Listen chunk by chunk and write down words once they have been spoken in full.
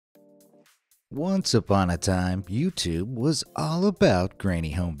Once upon a time, YouTube was all about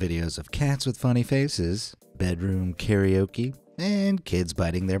grainy home videos of cats with funny faces, bedroom karaoke, and kids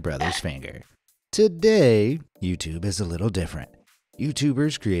biting their brother's finger. Today, YouTube is a little different.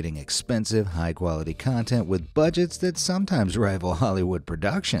 YouTubers creating expensive, high-quality content with budgets that sometimes rival Hollywood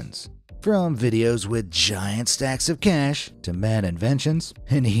productions. From videos with giant stacks of cash to mad inventions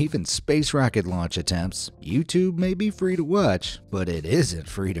and even space rocket launch attempts, YouTube may be free to watch, but it isn't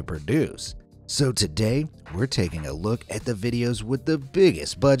free to produce. So today, we're taking a look at the videos with the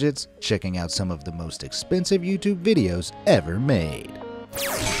biggest budgets, checking out some of the most expensive YouTube videos ever made.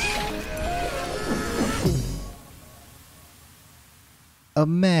 A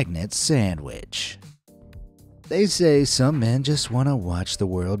magnet sandwich. They say some men just want to watch the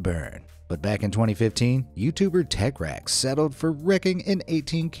world burn. But back in 2015, YouTuber TechRax settled for wrecking an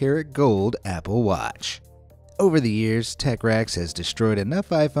 18-karat gold Apple Watch. Over the years, TechRax has destroyed enough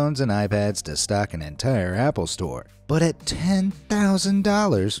iPhones and iPads to stock an entire Apple store. But at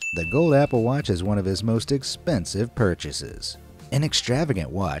 $10,000, the gold Apple Watch is one of his most expensive purchases. An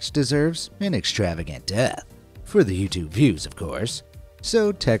extravagant watch deserves an extravagant death. For the YouTube views, of course.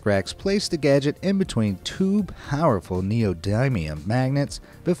 So TechRax placed the gadget in between two powerful neodymium magnets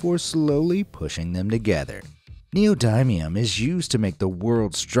before slowly pushing them together. Neodymium is used to make the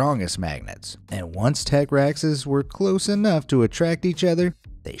world's strongest magnets, and once TechRax's were close enough to attract each other,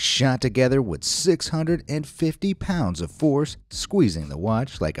 they shot together with 650 pounds of force, squeezing the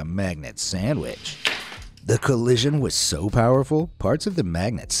watch like a magnet sandwich. The collision was so powerful, parts of the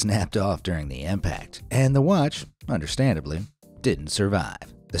magnet snapped off during the impact, and the watch, understandably, didn't survive,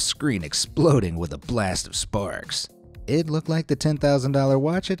 the screen exploding with a blast of sparks. It looked like the $10,000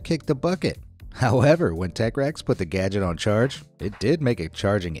 watch had kicked the bucket. However, when TechRax put the gadget on charge, it did make a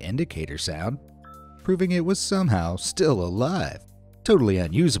charging indicator sound, proving it was somehow still alive. Totally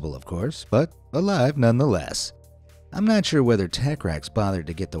unusable, of course, but alive nonetheless. I'm not sure whether TechRax bothered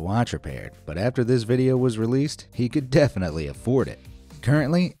to get the watch repaired, but after this video was released, he could definitely afford it.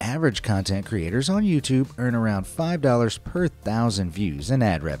 Currently, average content creators on YouTube earn around $5 per 1,000 views in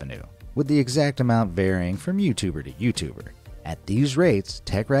ad revenue, with the exact amount varying from YouTuber to YouTuber. At these rates,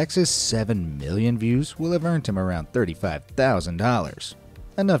 TechRax's 7 million views will have earned him around $35,000.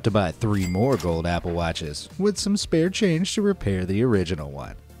 Enough to buy 3 more gold Apple Watches, with some spare change to repair the original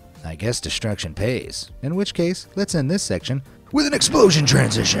one. I guess destruction pays, in which case, let's end this section with an explosion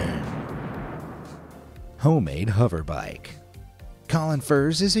transition. Homemade hover bike. Colin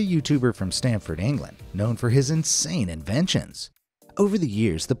Furze is a YouTuber from Stamford, England, known for his insane inventions. Over the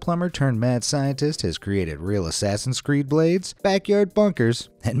years, the plumber turned mad scientist has created real Assassin's Creed blades, backyard bunkers,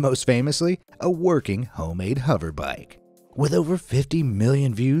 and most famously, a working homemade hover bike. With over 50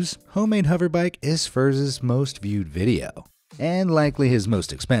 million views, Homemade Hover Bike is Furze's most viewed video, and likely his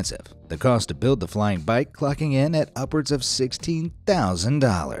most expensive, the cost to build the flying bike clocking in at upwards of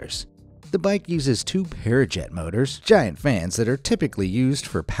 $16,000. The bike uses 2 Parajet motors, giant fans that are typically used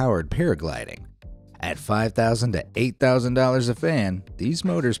for powered paragliding. At $5,000 to $8,000 a fan, these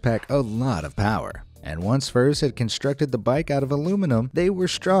motors pack a lot of power, and once Furze had constructed the bike out of aluminum, they were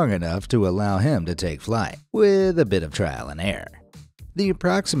strong enough to allow him to take flight, with a bit of trial and error. The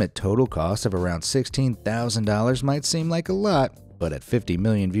approximate total cost of around $16,000 might seem like a lot, but at 50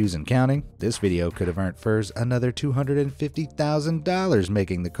 million views and counting, this video could have earned Furze another $250,000,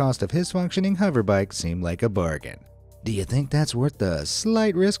 making the cost of his functioning hover bike seem like a bargain. Do you think that's worth the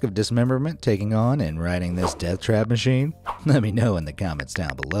slight risk of dismemberment taking on and riding this death trap machine? Let me know in the comments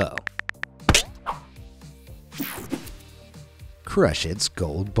down below. Crush It's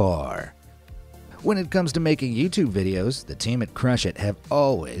gold bar. When it comes to making YouTube videos, the team at Crush It have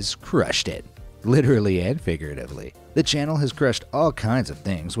always crushed it. Literally and figuratively. The channel has crushed all kinds of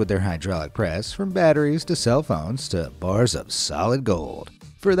things with their hydraulic press, from batteries to cell phones to bars of solid gold.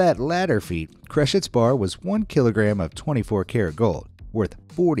 For that latter feat, Crush It's bar was 1 kilogram of 24-karat gold, worth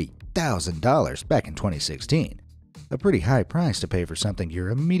 $40,000 back in 2016. A pretty high price to pay for something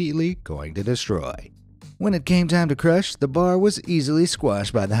you're immediately going to destroy. When it came time to crush, the bar was easily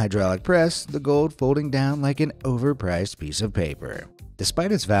squashed by the hydraulic press, the gold folding down like an overpriced piece of paper.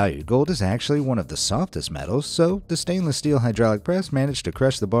 Despite its value, gold is actually one of the softest metals, so the stainless steel hydraulic press managed to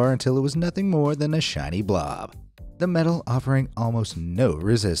crush the bar until it was nothing more than a shiny blob, the metal offering almost no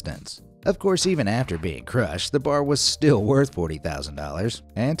resistance. Of course, even after being crushed, the bar was still worth $40,000,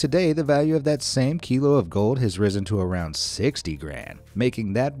 and today the value of that same kilo of gold has risen to around 60 grand,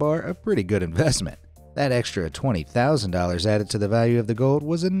 making that bar a pretty good investment. That extra $20,000 added to the value of the gold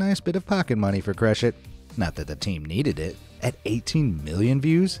was a nice bit of pocket money for Crush It. Not that the team needed it. At 18 million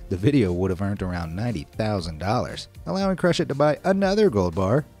views, the video would have earned around $90,000, allowing Crush It to buy another gold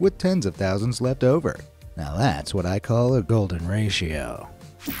bar with tens of thousands left over. Now that's what I call a golden ratio.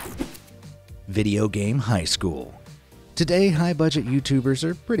 Video game high school. Today, high-budget YouTubers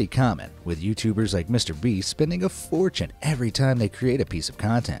are pretty common, with YouTubers like MrBeast spending a fortune every time they create a piece of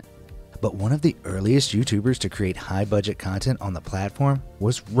content. But one of the earliest YouTubers to create high-budget content on the platform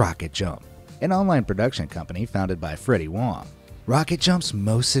was Rocket Jump, an online production company founded by Freddie Wong. Rocket Jump's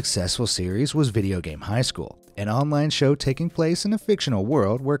most successful series was Video Game High School, an online show taking place in a fictional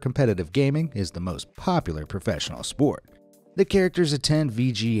world where competitive gaming is the most popular professional sport. The characters attend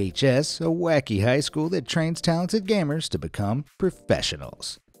VGHS, a wacky high school that trains talented gamers to become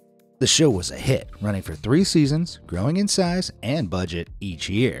professionals. The show was a hit, running for 3 seasons, growing in size and budget each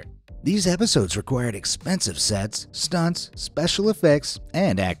year. These episodes required expensive sets, stunts, special effects,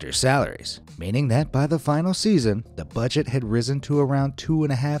 and actor salaries, meaning that by the final season, the budget had risen to around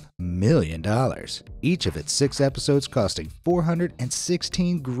 $2.5 million, each of its 6 episodes costing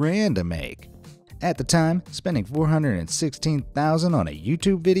 $416,000 to make. At the time, spending $416,000 on a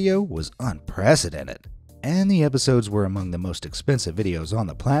YouTube video was unprecedented, and the episodes were among the most expensive videos on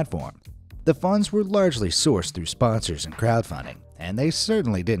the platform. The funds were largely sourced through sponsors and crowdfunding, and they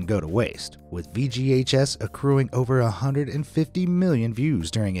certainly didn't go to waste, with VGHS accruing over 150 million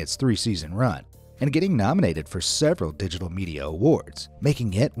views during its 3-season run, and getting nominated for several digital media awards,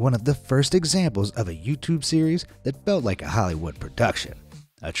 making it one of the first examples of a YouTube series that felt like a Hollywood production.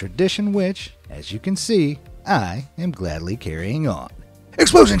 A tradition which, as you can see, I am gladly carrying on.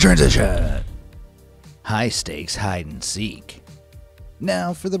 Explosion transition! High stakes hide and seek.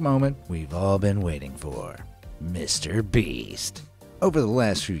 Now for the moment we've all been waiting for. MrBeast. Over the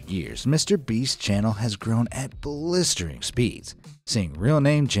last few years, MrBeast's channel has grown at blistering speeds, seeing real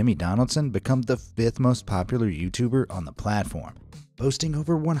name Jimmy Donaldson become the 5th most popular YouTuber on the platform, boasting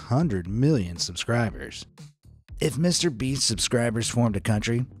over 100 million subscribers. If MrBeast subscribers formed a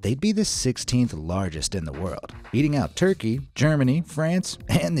country, they'd be the 16th largest in the world, beating out Turkey, Germany, France,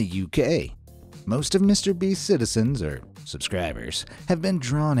 and the UK. Most of MrBeast's citizens, or subscribers, have been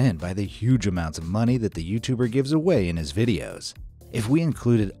drawn in by the huge amounts of money that the YouTuber gives away in his videos. If we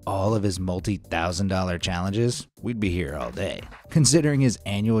included all of his multi-$1,000 challenges, we'd be here all day, considering his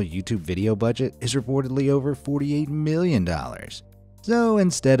annual YouTube video budget is reportedly over $48 million. So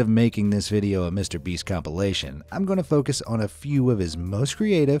instead of making this video a MrBeast compilation, I'm going to focus on a few of his most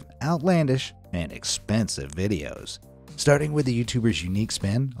creative, outlandish, and expensive videos, starting with the YouTuber's unique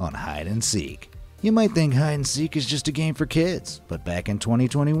spin on hide and seek. You might think hide and seek is just a game for kids, but back in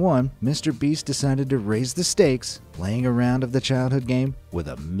 2021, MrBeast decided to raise the stakes, playing a round of the childhood game with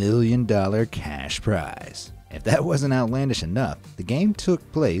a $1 million cash prize. If that wasn't outlandish enough, the game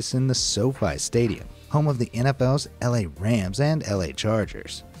took place in the SoFi Stadium, home of the NFL's LA Rams and LA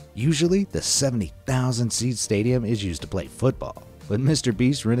Chargers. Usually, the 70,000-seat stadium is used to play football, but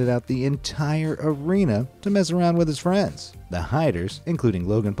MrBeast rented out the entire arena to mess around with his friends, the hiders, including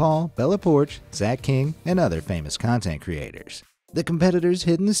Logan Paul, Bella Poarch, Zach King, and other famous content creators. The competitors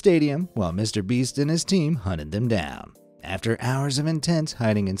hid in the stadium, while MrBeast and his team hunted them down. After hours of intense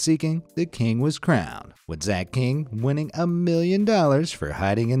hiding and seeking, the king was crowned, with Zach King winning $1 million for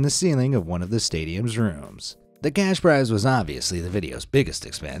hiding in the ceiling of one of the stadium's rooms. The cash prize was obviously the video's biggest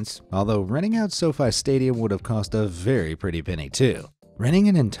expense, although renting out SoFi Stadium would have cost a very pretty penny too. Renting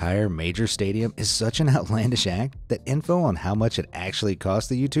an entire major stadium is such an outlandish act that info on how much it actually cost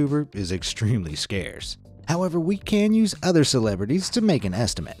the YouTuber is extremely scarce. However, we can use other celebrities to make an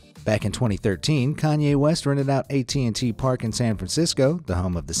estimate. Back in 2013, Kanye West rented out AT&T Park in San Francisco, the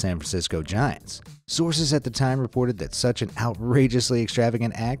home of the San Francisco Giants. Sources at the time reported that such an outrageously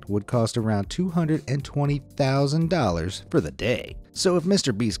extravagant act would cost around $220,000 for the day. So if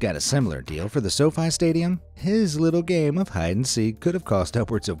MrBeast got a similar deal for the SoFi Stadium, his little game of hide and seek could have cost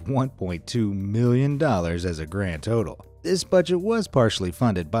upwards of $1.2 million as a grand total. This budget was partially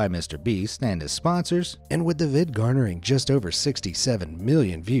funded by MrBeast and his sponsors, and with the vid garnering just over 67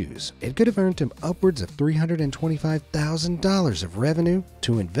 million views, it could have earned him upwards of $325,000 of revenue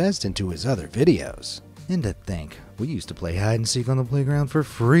to invest into his other videos. And to think, we used to play hide and seek on the playground for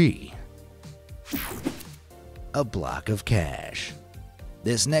free. A block of cash.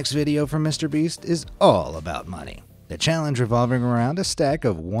 This next video from MrBeast is all about money. The challenge revolving around a stack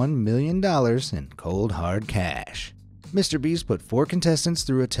of $1 million in cold hard cash. MrBeast put 4 contestants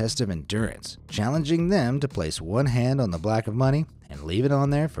through a test of endurance, challenging them to place one hand on the block of money and leave it on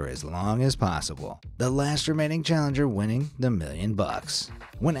there for as long as possible, the last remaining challenger winning the $1 million.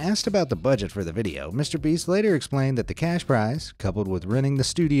 When asked about the budget for the video, Mr. Beast later explained that the cash prize, coupled with renting the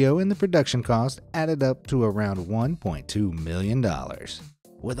studio and the production cost, added up to around $1.2 million.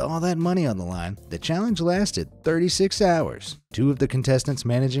 With all that money on the line, the challenge lasted 36 hours, 2 of the contestants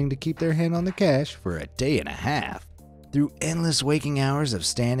managing to keep their hand on the cash for a day and a half. Through endless waking hours of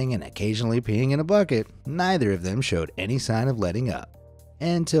standing and occasionally peeing in a bucket, neither of them showed any sign of letting up,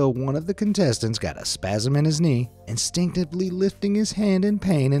 until one of the contestants got a spasm in his knee, instinctively lifting his hand in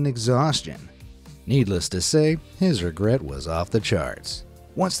pain and exhaustion. Needless to say, his regret was off the charts.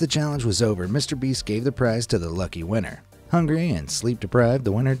 Once the challenge was over, Mr. Beast gave the prize to the lucky winner. Hungry and sleep-deprived,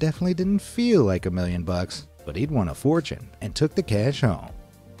 the winner definitely didn't feel like $1 million, but he'd won a fortune and took the cash home.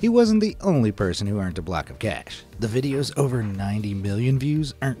 He wasn't the only person who earned a block of cash. The video's over 90 million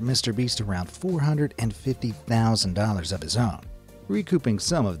views earned Mr. Beast around $450,000 of his own, recouping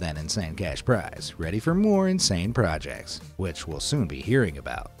some of that insane cash prize, ready for more insane projects, which we'll soon be hearing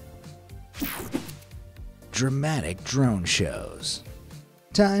about. Dramatic drone shows.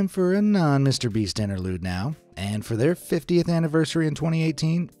 Time for a non-Mr. Beast interlude now, and for their 50th anniversary in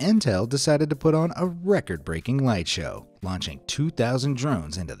 2018, Intel decided to put on a record-breaking light show, launching 2,000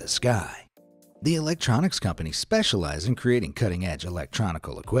 drones into the sky. The electronics company specialized in creating cutting-edge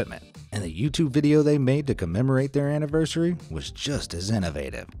electronical equipment, and the YouTube video they made to commemorate their anniversary was just as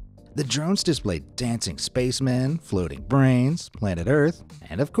innovative. The drones displayed dancing spacemen, floating brains, planet Earth,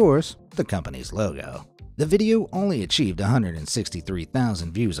 and of course, the company's logo. The video only achieved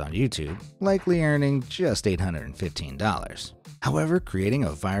 163,000 views on YouTube, likely earning just $815. However, creating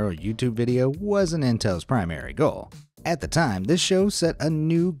a viral YouTube video wasn't Intel's primary goal. At the time, this show set a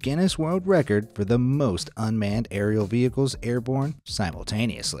new Guinness World Record for the most unmanned aerial vehicles airborne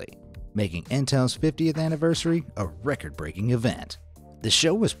simultaneously, making Intel's 50th anniversary a record-breaking event. The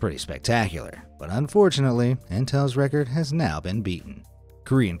show was pretty spectacular, but unfortunately, Intel's record has now been beaten.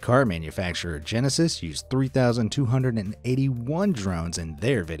 Korean car manufacturer Genesis used 3,281 drones in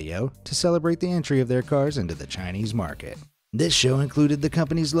their video to celebrate the entry of their cars into the Chinese market. This show included the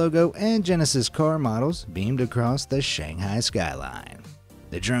company's logo and Genesis car models beamed across the Shanghai skyline.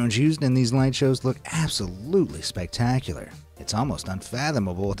 The drones used in these light shows look absolutely spectacular. It's almost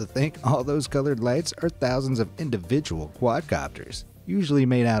unfathomable to think all those colored lights are thousands of individual quadcopters, usually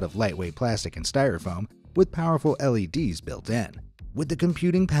made out of lightweight plastic and styrofoam with powerful LEDs built in. With the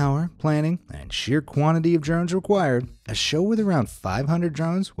computing power, planning, and sheer quantity of drones required, a show with around 500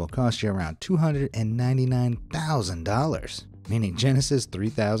 drones will cost you around $299,000, meaning Genesis'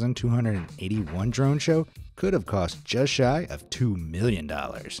 3,281 drone show could have cost just shy of $2 million.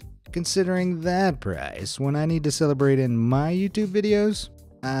 Considering that price, when I need to celebrate in my YouTube videos,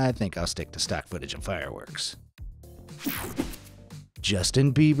 I think I'll stick to stock footage and fireworks.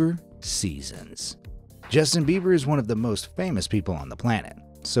 Justin Bieber Seasons. Justin Bieber is one of the most famous people on the planet,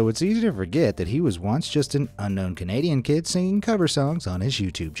 so it's easy to forget that he was once just an unknown Canadian kid singing cover songs on his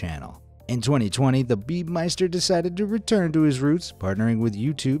YouTube channel. In 2020, the Biebmeister decided to return to his roots, partnering with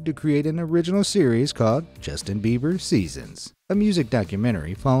YouTube to create an original series called Justin Bieber Seasons, a music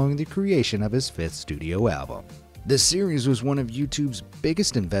documentary following the creation of his 5th studio album. The series was one of YouTube's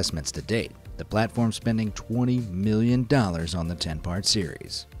biggest investments to date, the platform spending $20 million on the 10-part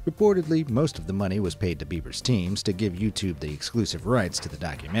series. Reportedly, most of the money was paid to Bieber's teams to give YouTube the exclusive rights to the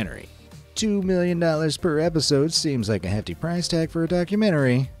documentary. $2 million per episode seems like a hefty price tag for a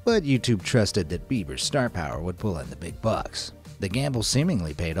documentary, but YouTube trusted that Bieber's star power would pull in the big bucks. The gamble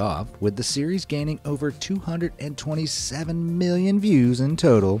seemingly paid off, with the series gaining over 227 million views in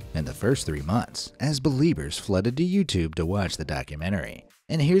total in the first 3 months, as believers flooded to YouTube to watch the documentary.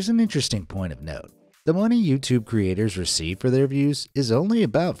 And here's an interesting point of note. The money YouTube creators receive for their views is only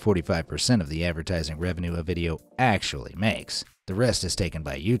about 45% of the advertising revenue a video actually makes. The rest is taken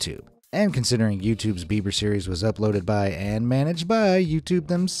by YouTube. And considering YouTube's Bieber series was uploaded by and managed by YouTube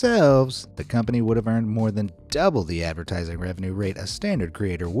themselves, the company would have earned more than double the advertising revenue rate a standard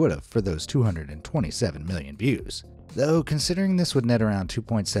creator would have for those 227 million views. Though considering this would net around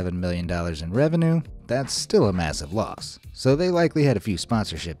 $2.7 million in revenue, that's still a massive loss. So they likely had a few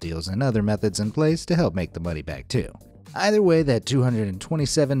sponsorship deals and other methods in place to help make the money back too. Either way, that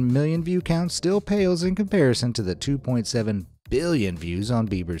 227 million view count still pales in comparison to the 2.7 billion views on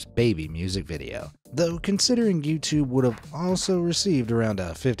Bieber's Baby music video. Though considering YouTube would have also received around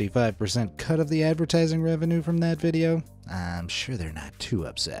a 55% cut of the advertising revenue from that video, I'm sure they're not too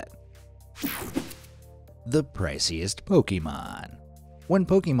upset. The priciest Pokemon. When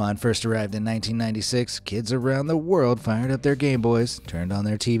Pokemon first arrived in 1996, kids around the world fired up their Game Boys, turned on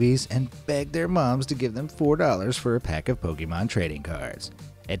their TVs, and begged their moms to give them $4 for a pack of Pokemon trading cards.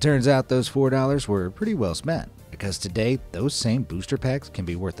 It turns out those $4 were pretty well spent, because today those same booster packs can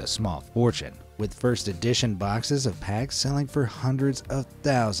be worth a small fortune, with first edition boxes of packs selling for hundreds of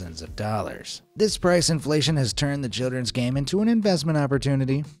thousands of dollars. This price inflation has turned the children's game into an investment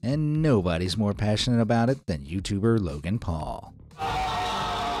opportunity, and nobody's more passionate about it than YouTuber Logan Paul.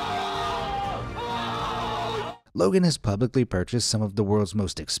 Logan has publicly purchased some of the world's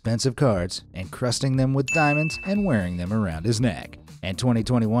most expensive cards, encrusting them with diamonds and wearing them around his neck. In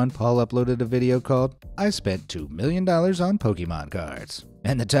 2021, Paul uploaded a video called, "I spent $2 million on Pokemon cards."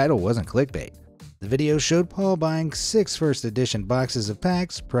 And the title wasn't clickbait. The video showed Paul buying 6 first edition boxes of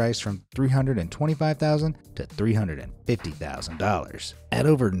packs priced from $325,000 to $350,000. At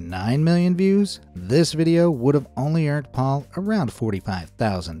over 9 million views, this video would have only earned Paul around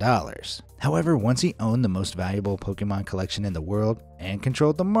 $45,000. However, once he owned the most valuable Pokemon collection in the world and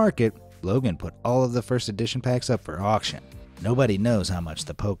controlled the market, Logan put all of the first edition packs up for auction. Nobody knows how much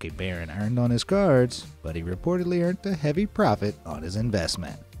the Poke Baron earned on his cards, but he reportedly earned a heavy profit on his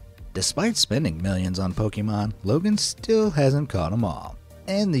investment. Despite spending millions on Pokemon, Logan still hasn't caught them all,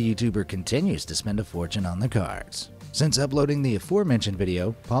 and the YouTuber continues to spend a fortune on the cards. Since uploading the aforementioned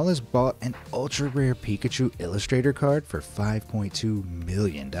video, Paul has bought an ultra-rare Pikachu Illustrator card for $5.2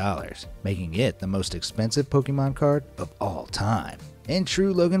 million, making it the most expensive Pokemon card of all time. In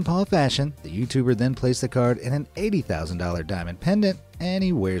true Logan Paul fashion, the YouTuber then placed the card in an $80,000 diamond pendant, and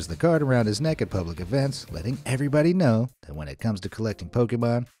he wears the card around his neck at public events, letting everybody know that when it comes to collecting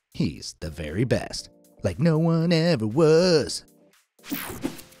Pokemon, he's the very best, like no one ever was.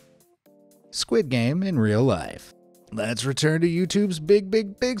 Squid Game in real life. Let's return to YouTube's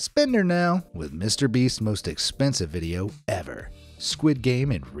big spender now, with MrBeast's most expensive video ever, Squid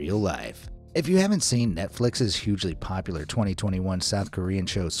Game in real life. If you haven't seen Netflix's hugely popular 2021 South Korean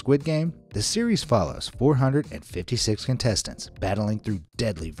show Squid Game, the series follows 456 contestants battling through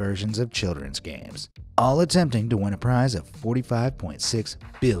deadly versions of children's games, all attempting to win a prize of 45.6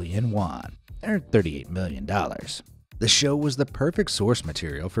 billion won, or $38 million. The show was the perfect source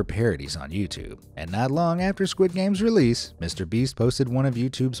material for parodies on YouTube, and not long after Squid Game's release, MrBeast posted one of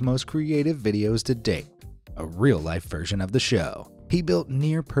YouTube's most creative videos to date, a real-life version of the show. He built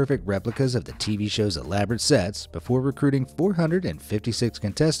near-perfect replicas of the TV show's elaborate sets before recruiting 456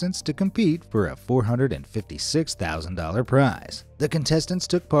 contestants to compete for a $456,000 prize. The contestants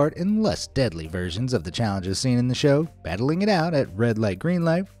took part in less deadly versions of the challenges seen in the show, battling it out at Red Light Green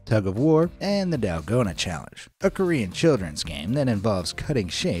Light, Tug of War, and the Dalgona Challenge, a Korean children's game that involves cutting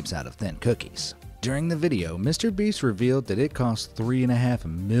shapes out of thin cookies. During the video, MrBeast revealed that it cost $3.5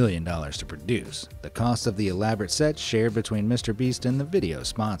 million to produce, the cost of the elaborate set shared between MrBeast and the video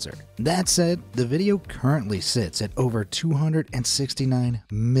sponsor. That said, the video currently sits at over 269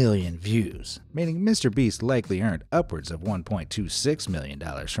 million views, meaning MrBeast likely earned upwards of $1.26 million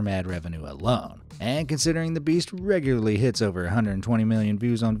from ad revenue alone. And considering the Beast regularly hits over 120 million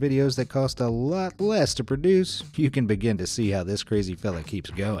views on videos that cost a lot less to produce, you can begin to see how this crazy fella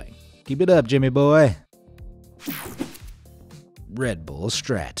keeps going. Keep it up, Jimmy boy. Red Bull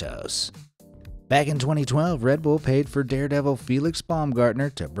Stratos. Back in 2012, Red Bull paid for Daredevil Felix Baumgartner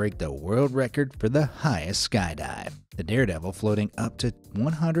to break the world record for the highest skydive, the Daredevil floating up to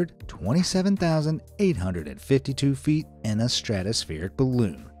 127,852 feet in a stratospheric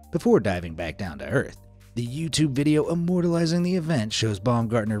balloon, before diving back down to Earth. The YouTube video immortalizing the event shows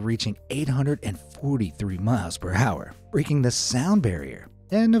Baumgartner reaching 843 miles per hour, breaking the sound barrier,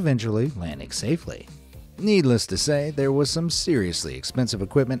 and eventually landing safely. Needless to say, there was some seriously expensive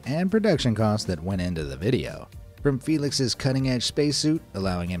equipment and production costs that went into the video. From Felix's cutting-edge spacesuit,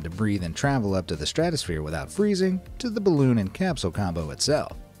 allowing him to breathe and travel up to the stratosphere without freezing, to the balloon and capsule combo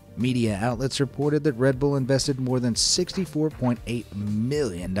itself. Media outlets reported that Red Bull invested more than $64.8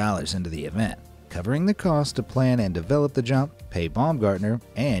 million into the event, covering the cost to plan and develop the jump, pay Baumgartner,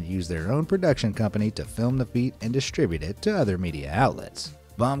 and use their own production company to film the feat and distribute it to other media outlets.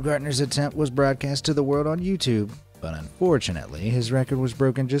 Baumgartner's attempt was broadcast to the world on YouTube, but unfortunately his record was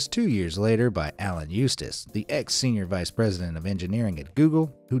broken just 2 years later by Alan Eustace, the ex-senior vice president of engineering at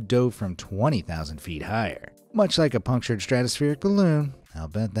Google, who dove from 20,000 feet higher. Much like a punctured stratospheric balloon, I'll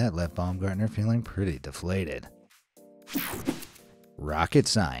bet that left Baumgartner feeling pretty deflated. Rocket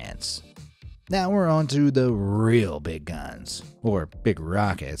science. Now we're on to the real big guns, or big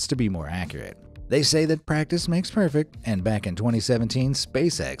rockets to be more accurate. They say that practice makes perfect, and back in 2017,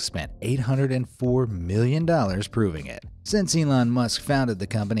 SpaceX spent $804 million proving it. Since Elon Musk founded the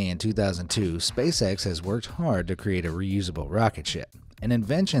company in 2002, SpaceX has worked hard to create a reusable rocket ship, an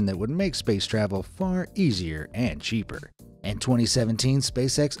invention that would make space travel far easier and cheaper. In 2017,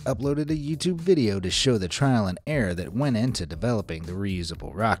 SpaceX uploaded a YouTube video to show the trial and error that went into developing the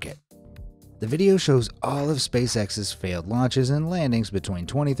reusable rocket. The video shows all of SpaceX's failed launches and landings between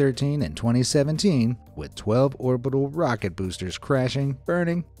 2013 and 2017, with 12 orbital rocket boosters crashing,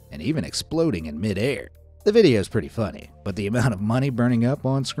 burning, and even exploding in mid-air. The video is pretty funny, but the amount of money burning up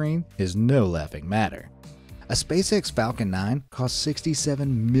on screen is no laughing matter. A SpaceX Falcon 9 cost $67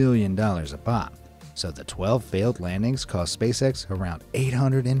 million a pop, so the 12 failed landings cost SpaceX around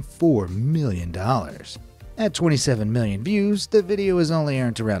 $804 million. At 27 million views, the video has only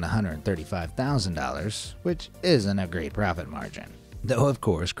earned around $135,000, which isn't a great profit margin. Though of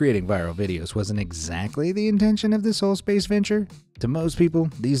course, creating viral videos wasn't exactly the intention of this whole space venture. To most people,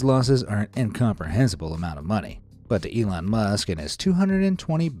 these losses are an incomprehensible amount of money. But to Elon Musk and his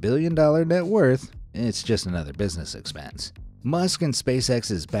 $220 billion net worth, it's just another business expense. Musk and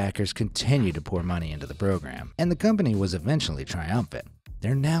SpaceX's backers continue to pour money into the program, and the company was eventually triumphant.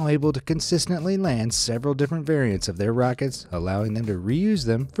 They're now able to consistently land several different variants of their rockets, allowing them to reuse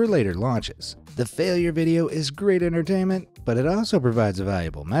them for later launches. The failure video is great entertainment, but it also provides a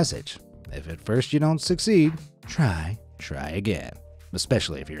valuable message. If at first you don't succeed, try again,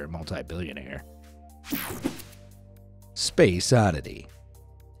 especially if you're a multi-billionaire. Space Oddity.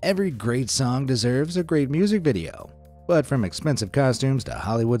 Every great song deserves a great music video, but from expensive costumes to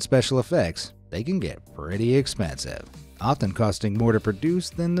Hollywood special effects, they can get pretty expensive, often costing more to produce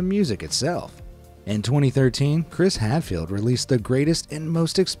than the music itself. In 2013, Chris Hadfield released the greatest and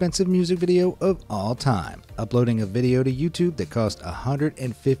most expensive music video of all time, uploading a video to YouTube that cost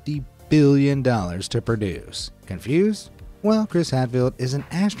 $150 billion to produce. Confused? Well, Chris Hadfield is an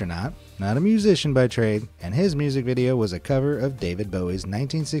astronaut, not a musician by trade, and his music video was a cover of David Bowie's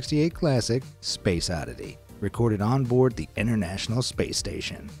 1968 classic, Space Oddity, recorded on board the International Space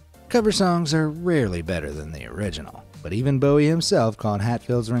Station. Cover songs are rarely better than the original, but even Bowie himself called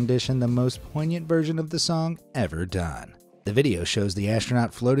Hatfield's rendition the most poignant version of the song ever done. The video shows the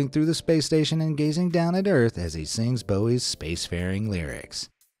astronaut floating through the space station and gazing down at Earth as he sings Bowie's spacefaring lyrics.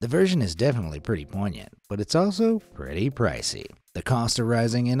 The version is definitely pretty poignant, but it's also pretty pricey, the cost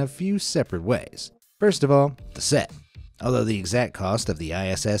arising in a few separate ways. First of all, the set. Although the exact cost of the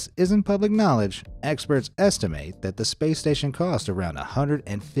ISS isn't public knowledge, experts estimate that the space station cost around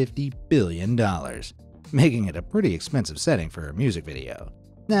 $150 billion, making it a pretty expensive setting for a music video.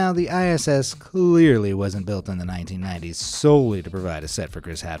 Now, the ISS clearly wasn't built in the 1990s solely to provide a set for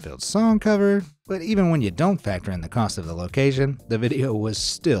Chris Hadfield's song cover, but even when you don't factor in the cost of the location, the video was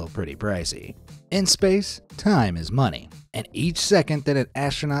still pretty pricey. In space, time is money, and each second that an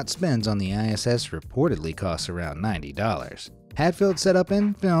astronaut spends on the ISS reportedly costs around $90. Hadfield set up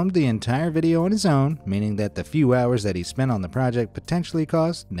and filmed the entire video on his own, meaning that the few hours that he spent on the project potentially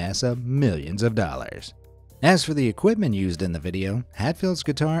cost NASA millions of dollars. As for the equipment used in the video, Hadfield's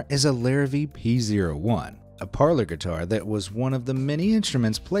guitar is a Larrivee P01, a parlor guitar that was one of the many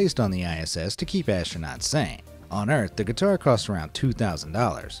instruments placed on the ISS to keep astronauts sane. On Earth, the guitar costs around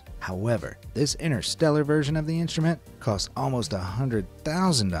 $2,000. However, this interstellar version of the instrument costs almost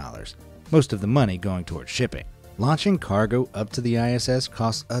 $100,000, most of the money going towards shipping. Launching cargo up to the ISS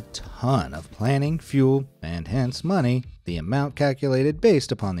costs a ton of planning, fuel, and hence money, the amount calculated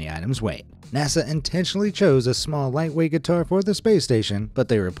based upon the item's weight. NASA intentionally chose a small lightweight guitar for the space station, but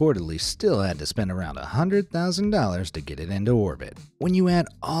they reportedly still had to spend around $100,000 to get it into orbit. When you add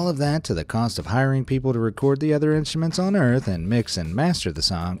all of that to the cost of hiring people to record the other instruments on Earth and mix and master the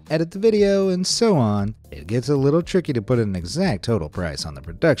song, edit the video, and so on, it gets a little tricky to put an exact total price on the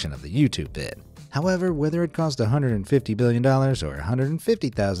production of the YouTube vid. However, whether it cost $150 billion or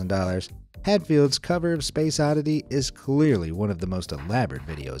 $150,000, Hadfield's cover of Space Oddity is clearly one of the most elaborate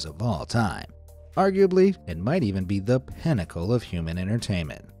videos of all time. Arguably, it might even be the pinnacle of human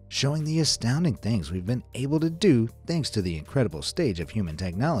entertainment, showing the astounding things we've been able to do thanks to the incredible stage of human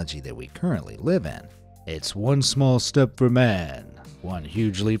technology that we currently live in. It's one small step for man, one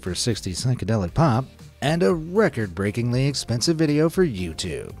huge leap for 60s psychedelic pop, and a record-breakingly expensive video for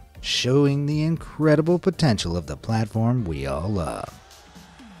YouTube, showing the incredible potential of the platform we all love.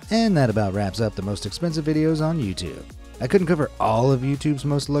 And that about wraps up the most expensive videos on YouTube. I couldn't cover all of YouTube's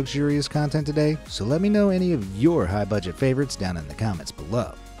most luxurious content today, so let me know any of your high-budget favorites down in the comments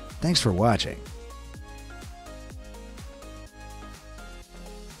below. Thanks for watching.